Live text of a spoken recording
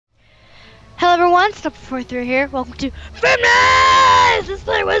Hello everyone, Step43 here. Welcome to Fitness! It's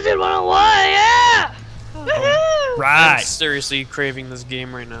like Wizard101, yeah! Right. I'm seriously craving this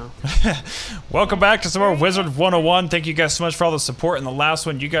game right now. Welcome back to some more Wizard101. Thank you guys so much for all the support. In the last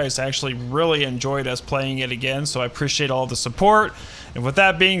one, you guys actually really enjoyed us playing it again, so I appreciate all the support. And with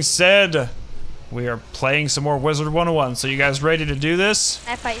that being said, we are playing some more Wizard101. So you guys ready to do this?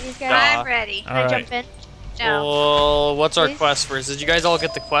 Can I fight these guys? I'm ready. Can I jump in? No. Well, what's our Please? quest first? Did you guys all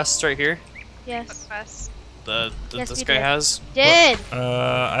get the quests right here? Yes. Quest. Yes, This we guy did. has? Did!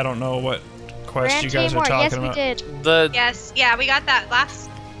 I don't know what quest Grand you guys are Timor, talking yes, about. we did. The Yes, yeah, we got that last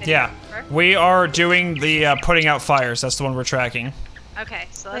video. Yeah, we are doing the putting out fires. That's the one we're tracking. Okay,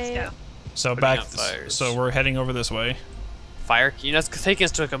 so let's go. So Putting back, out fires. so we're heading over this way. fire key. That's taking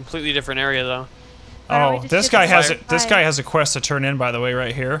us to a completely different area, though. Why don't we Oh, just this do guy the has fire? this guy has a quest to turn in, by the way,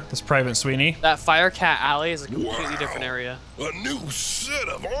 right here. This Private Sweeney. That Fire Cat Alley is a completely different area. A new set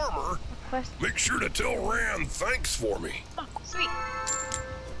of armor? Quest. Make sure to tell Rand thanks for me. Oh, sweet.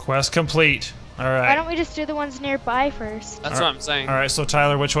 Quest complete. All Why right. don't we just do the ones nearby first? That's what I'm saying. All right. So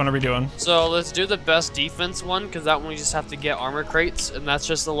Tyler, which one are we doing? So let's do the best defense one, because that one we just have to get armor crates, and that's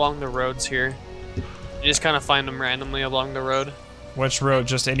just along the roads here. You just kind of find them randomly along the road. Which road?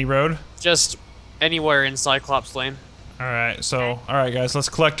 Just any road? Just anywhere in Cyclops Lane. All right. So, all right, guys, let's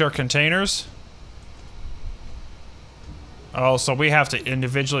collect our containers. Oh, so we have to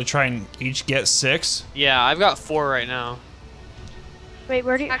individually try and each get 6. Yeah, I've got 4 right now. Wait,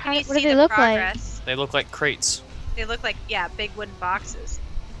 where do you, How can you what do see they the look like? progress? They look like crates. They look like, yeah, big wooden boxes.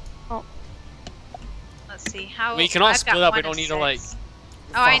 Oh. Let's see. How We can all I've split got up. We one don't of need to, like, 6.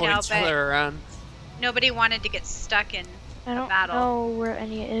 Oh, I follow know, each but other around. nobody wanted to get stuck in I don't battle. know where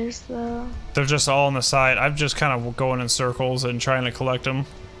any is though. They're just all on the side. I'm just kind of going in circles and trying to collect them.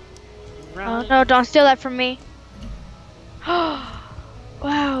 Oh no, don't steal that from me.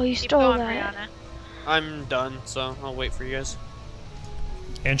 Wow, you Keep stole going, that. Brianna. I'm done, so I'll wait for you guys.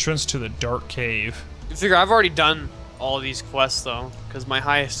 Entrance to the dark cave. You figure I've already done all of these quests, though, because my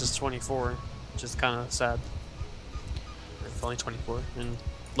highest is 24, which is kind of sad. It's only 24, and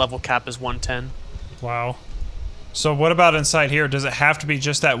level cap is 110. Wow. So what about inside here? Does it have to be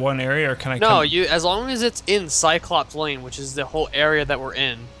just that one area, or can I No, come? as long as it's in Cyclops Lane, which is the whole area that we're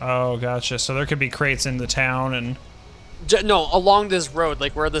in. Oh, gotcha. So there could be crates in the town and... No, along this road,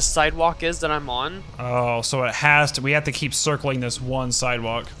 like where the sidewalk is that I'm on. Oh, so it has to... We have to keep circling this one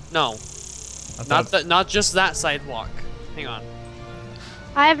sidewalk. No, not just that sidewalk. Hang on.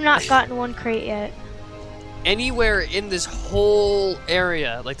 I have not gotten one crate yet. Anywhere in this whole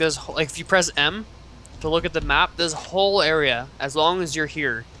area, like there's, like if you press M to look at the map, this whole area, as long as you're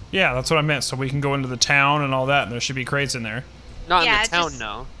here. Yeah, that's what I meant. So we can go into the town and all that, and there should be crates in there. Not Yeah, in the town, just-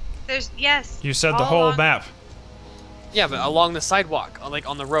 no. There's, yes. You said the all whole along- map. Yeah, but along the sidewalk, like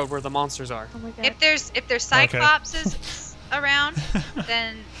on the road where the monsters are. Oh my god. If there's Cyclopses around,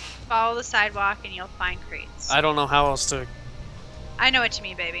 then follow the sidewalk and you'll find crates. I don't know how else to. I know what you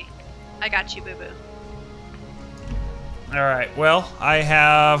mean, baby. I got you, boo-boo. All right. Well, I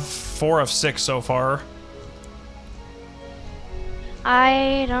have 4 of 6 so far.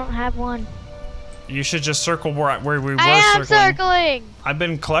 I don't have one. You should just circle where we were I am circling. circling! I've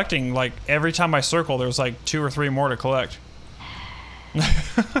been collecting, like, every time I circle, there's like 2 or 3 more to collect.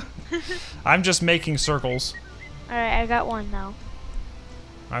 I'm just making circles. Alright, I got one now.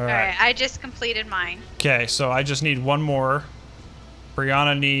 All Alright, right. I just completed mine. Okay, so I just need 1 more.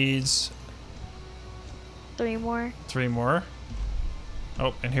 Brianna needs 3 more. 3 more.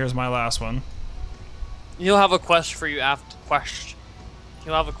 Oh, and here's my last one. He'll have a quest for you after.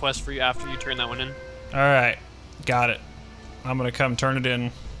 He'll have a quest for you after you turn that one in. All right, got it. I'm gonna come turn it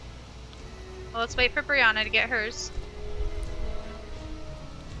in. Well, let's wait for Brianna to get hers.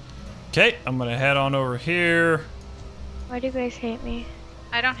 Okay, I'm gonna head on over here. Why do you guys hate me?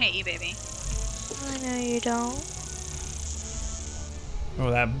 I don't hate you, baby. I know you don't. Oh,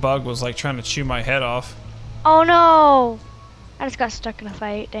 that bug was like trying to chew my head off. Oh no! I just got stuck in a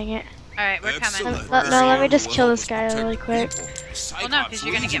fight, dang it. Alright, we're coming. Let me just kill this guy really quick. Well, no, because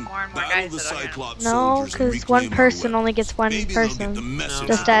you're going to get more and more guys that'll get No, because one person only gets one person.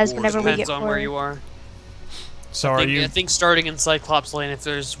 Just as whenever we Depends get on where 4. you are. So I are you? think starting in Cyclops Lane,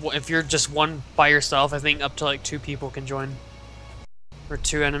 if you're just one by yourself, I think up to like 2 people can join, or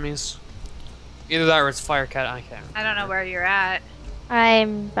 2 enemies. Either that or it's Firecat. I can't. I don't know where you're at.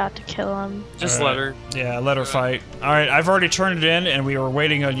 I'm about to kill him. Just All let right. her. Yeah, let her fight. All right, I've already turned it in, and we were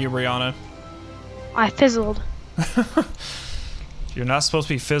waiting on you, Brianna. I fizzled. You're not supposed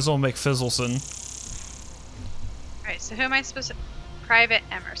to be Fizzle McFizzleson. Alright, so who am I supposed to... Private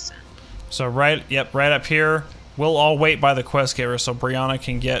Emerson. So right up here, we'll all wait by the quest giver so Brianna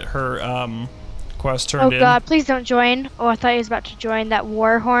can get her quest turned in. Oh god, please don't join. Oh, I thought he was about to join that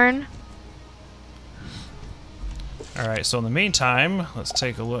war horn. Alright, so in the meantime, let's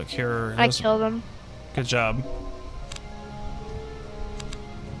take a look here. I killed him. Good job.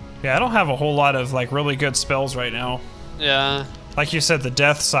 Yeah, I don't have a whole lot of like really good spells right now. Yeah. Like you said, the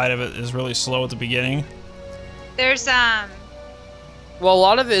death side of it is really slow at the beginning. There's Well, a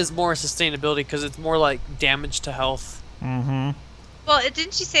lot of it is more sustainability because it's more like damage to health. Mm-hmm. Well,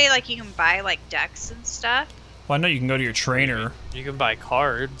 didn't you say like you can buy like decks and stuff? Well, I know you can go to your trainer. You can buy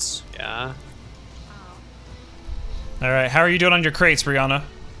cards. Yeah. Alright, how are you doing on your crates, Brianna?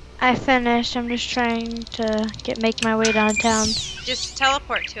 I finished. I'm just trying to make my way downtown. Just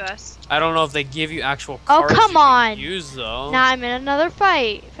teleport to us. I don't know if they give you actual Oh, cards come you can on. use though. Now I'm in another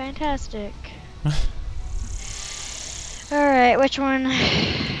fight. Fantastic. Alright, which one?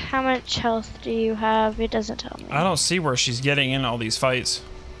 How much health do you have? It doesn't tell me. I don't see where she's getting in all these fights.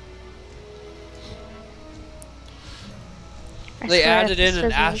 I They swear added if in this an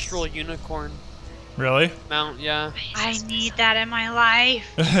doesn't- astral unicorn Really? mount, yeah. I need that in my life.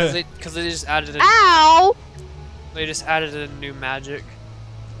 Because they just added in, Ow! they just added in new magic.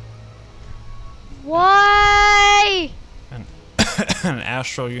 Why? An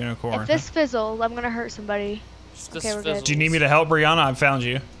astral unicorn. If this fizzles, I'm gonna hurt somebody. Just Okay, we're good. fizzles. Do you need me to help, Brianna? I found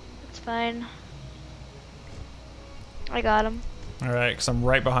you. It's fine. I got him. Alright, because I'm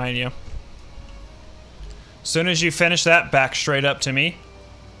right behind you. As soon as you finish that, back straight up to me.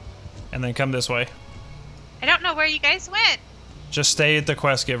 And then come this way. I don't know where you guys went. Just stay at the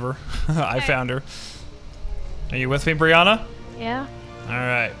quest giver. I Okay. found her. Are you with me, Brianna? Yeah.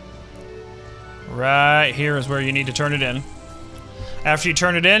 Alright. Right here is where you need to turn it in. After you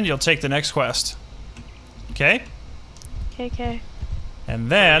turn it in, you'll take the next quest. Okay? Okay. And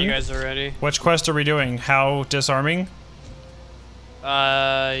then, You guys are ready? which quest are we doing? How disarming?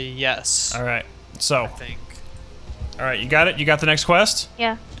 Yes. Alright, I so. think. Alright, you got it? You got the next quest?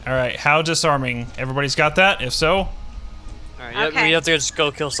 Yeah. Alright, how disarming? Everybody's got that? If so, Alright, Okay. we have to just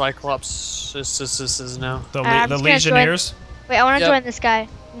go kill Cyclops. This is now. the, I'm the just gonna join- Legionnaires. Wait, I want to Yep. join this guy.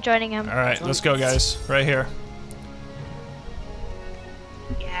 I'm joining him. Alright, let's go, guys. Right here.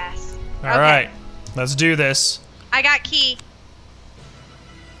 Yes. Alright, let's do this. I got key.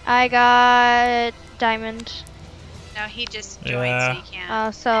 I got diamond. No, he just joined, Yeah. so you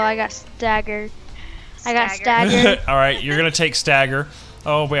can't. So I got staggered. I got Stagger. staggered. Alright, you're gonna take stagger.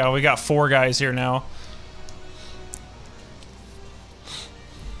 Oh, yeah, we got 4 guys here now.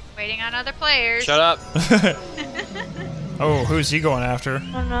 Waiting on other players. Shut up. Oh, who's he going after?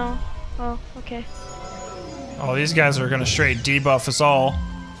 Oh no. Oh, okay. Oh, these guys are gonna straight debuff us all.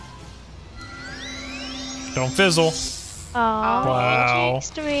 Don't fizzle. Oh, Wow.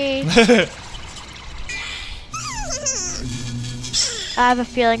 jinxed me. I have a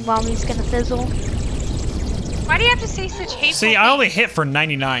feeling Mommy's gonna fizzle. Why do you have to say such hateful See, I things? only hit for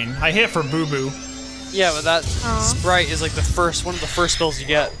 99. I hit for Boo Boo. Yeah, but that Aw. sprite is like the first one of the first spells you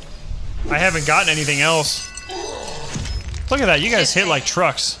get. I haven't gotten anything else. Look at that, you guys hit like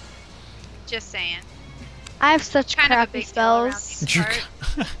trucks. Just saying. I have such Kind of a crappy big deal around spells. these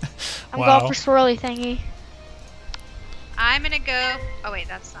parts. I'm Wow. going for swirly thingy. I'm gonna go. Oh wait,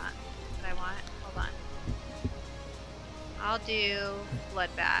 that's not what I want. Hold on. I'll do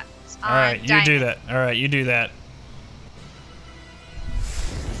bloodbaths. Alright, you do that. Alright, you do that.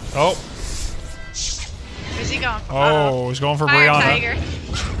 Oh, Where's he going for? oh, he's going for Fire Brianna. tiger.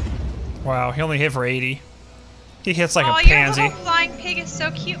 Wow, he only hit for 80. He hits like Oh, a your pansy. little flying pig is so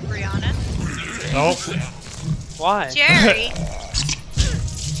cute, Brianna. Oh, Why? Jerry.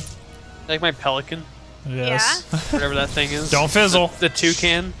 Like my pelican, yes. whatever that thing is. Don't fizzle. The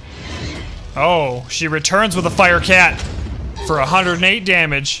toucan. Oh, she returns with a fire cat for 108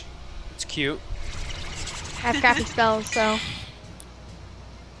 damage. It's cute. I have crappy spells, so.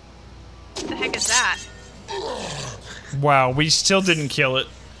 What the heck is that? Wow, we still didn't kill it.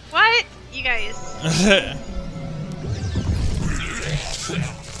 What? You guys.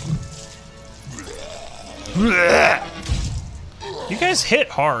 You guys hit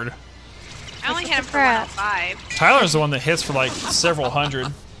hard. I only hit him for crap. 105. Tyler's the one that hits for like several hundred.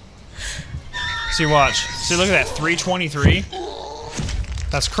 See, watch. See, look at that, 323.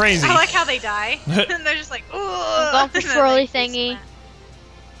 That's crazy. I like how they die. And they're just like, ooh. I'm going for swirly thingy.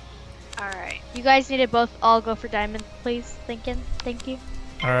 Alright. You guys need to both all go for diamond, please. Thank you.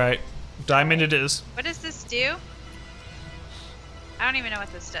 All right, diamond it is. What does this do? I don't even know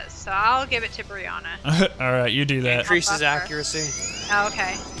what this does, so I'll give it to Brianna. All right, you do that. Increases buffer. accuracy, Oh,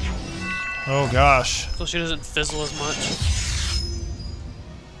 okay. Oh gosh. so she doesn't fizzle as much.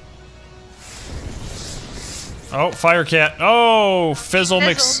 Oh, Fire Cat. Oh, Fizzle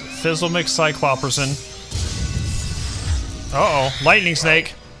mix Cycloperson. Uh-oh, Lightning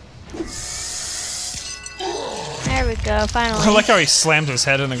Snake. There we go, I finally. like how he slammed his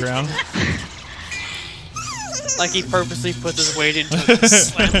head in the ground. Like he purposely put his weight into it and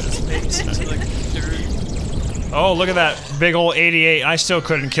slammed his face into the dirt. Oh, look at that big old 88. I still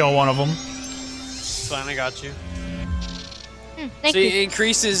couldn't kill one of them. Fine, I got you. Thank So you. it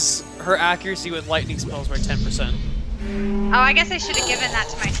increases her accuracy with lightning spells by 10%. Oh, I guess I should have given that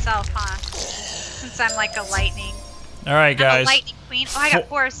to myself, huh? Since I'm like a lightning. All right, I'm a guys. lightning queen. Oh, I got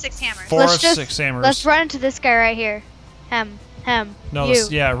 4 of 6 hammers. 4 Let's of just- 6 hammers. Let's run into this guy right here. Hem. No, you.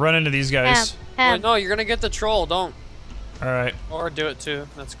 yeah, run into these guys. Hem. No, you're gonna get the troll. Don't. All right. Or do it too.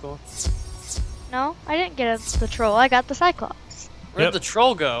 That's cool. No, I didn't get the troll. I got the Cyclops. Where'd Yep. the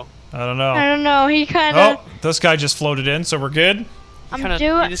troll go? I don't know. I don't know. He kind of. Oh, this guy just floated in, so we're good. I'm He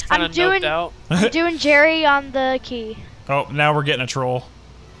doing. just kind I'm of doing. noped out. I'm doing Jerry on the key. Oh, now we're getting a troll.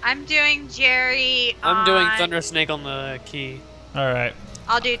 I'm doing Jerry. I'm doing on- Thunder Snake on the key. All right.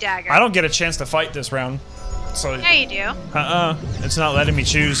 I'll do Dagger. I don't get a chance to fight this round. So, Yeah, you do. it's not letting me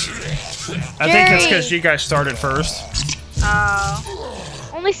choose. I think it's because you guys started first.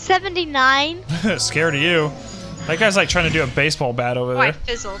 Oh. Only 79. Scared of you. That guy's like trying to do a baseball bat over Oh, I there.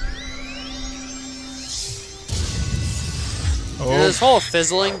 fizzled. This whole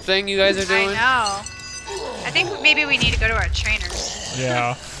fizzling thing you guys are I doing. know. I think maybe we need to go to our trainers.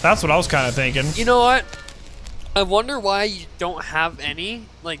 Yeah, that's what I was kind of thinking. You know what? I wonder why you don't have any,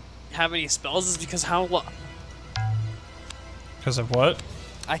 have any spells. Is because Because of what?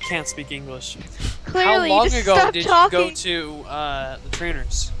 I can't speak English. Clearly, How long just ago stop did talking. you go to the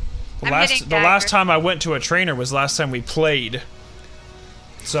trainers? I'm hitting The last Dagger. time I went to a trainer was last time we played.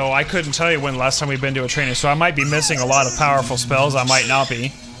 So I couldn't tell you when the last time we've been to a trainer. So I might be missing a lot of powerful spells. I might not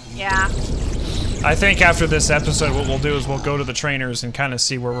be. Yeah. I think after this episode, what we'll do is we'll go to the trainers and kind of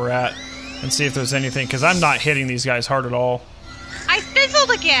see where we're at and see if there's anything. Because I'm not hitting these guys hard at all. I fizzled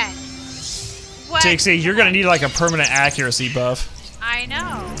again. What? TXC, you're gonna need like a permanent accuracy buff. I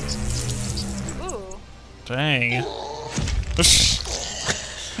know. Ooh. Dang.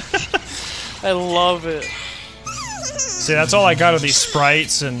 I love it. See, that's all I got are these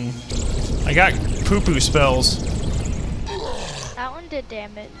sprites, and I got poo-poo spells. That one did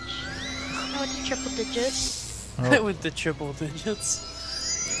damage. I went to triple digits. With the triple digits.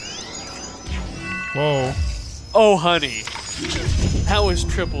 Whoa. Oh, honey. That was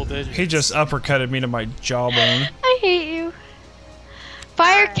triple digits. He just uppercutted me to my jawbone. I hate you.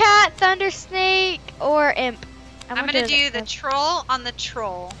 Fire Cat, Thunder Snake, or Imp. I'm gonna do the troll on the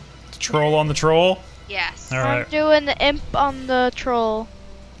troll. Troll on the troll? Yes. Alright. I'm doing the Imp on the troll.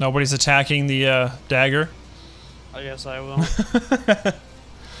 Nobody's attacking the dagger? I guess I will.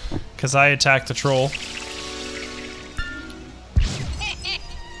 Because I attacked the troll.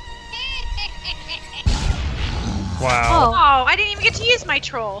 Wow. Oh, I didn't even get to use my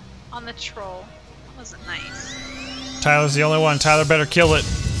troll on the troll. That wasn't nice. Tyler's the only one. Tyler better kill it.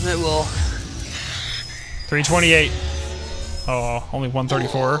 It will. 328. Oh, only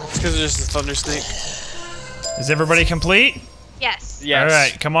 134. It's because it's just a thunder snake. Is everybody complete? Yes. Yes.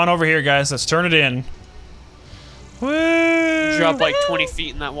 Alright, come on over here, guys. Let's turn it in. Woo! Drop like 20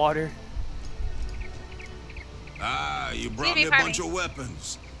 feet in that water. Ah, you brought me, me a Parmy. bunch of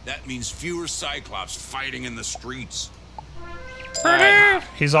weapons. That means fewer Cyclops fighting in the streets.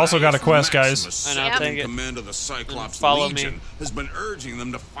 He's also got a quest, guys. Maximus, I know, Yep. take it. command of the Cyclops Follow Legion, me. has been urging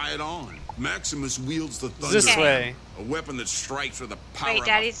them to fight on. Maximus wields the Thunder This Hammer, way. a weapon that strikes with the power Wait, of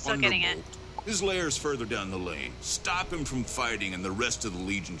Daddy's a still getting it. thunderbolt. His lair's further down the lane. Stop him from fighting, and the rest of the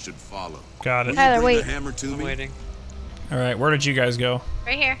Legion should follow. Got Will it. you Tyler, bring wait. the hammer to I'm me? waiting. Alright, where did you guys go?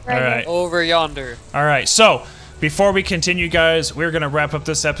 Right here. Alright. Over yonder. Alright, so before we continue, guys, we're going to wrap up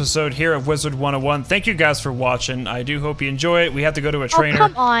this episode here of Wizard101. Thank you guys for watching. I do hope you enjoy it. We have to go to a trainer.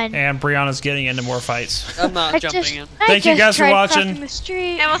 come on. And Brianna's getting into more fights. I'm not I jumping just, in. I Thank you just guys for tried watching. crossing the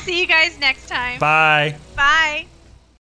street. And we'll see you guys next time. Bye. Bye.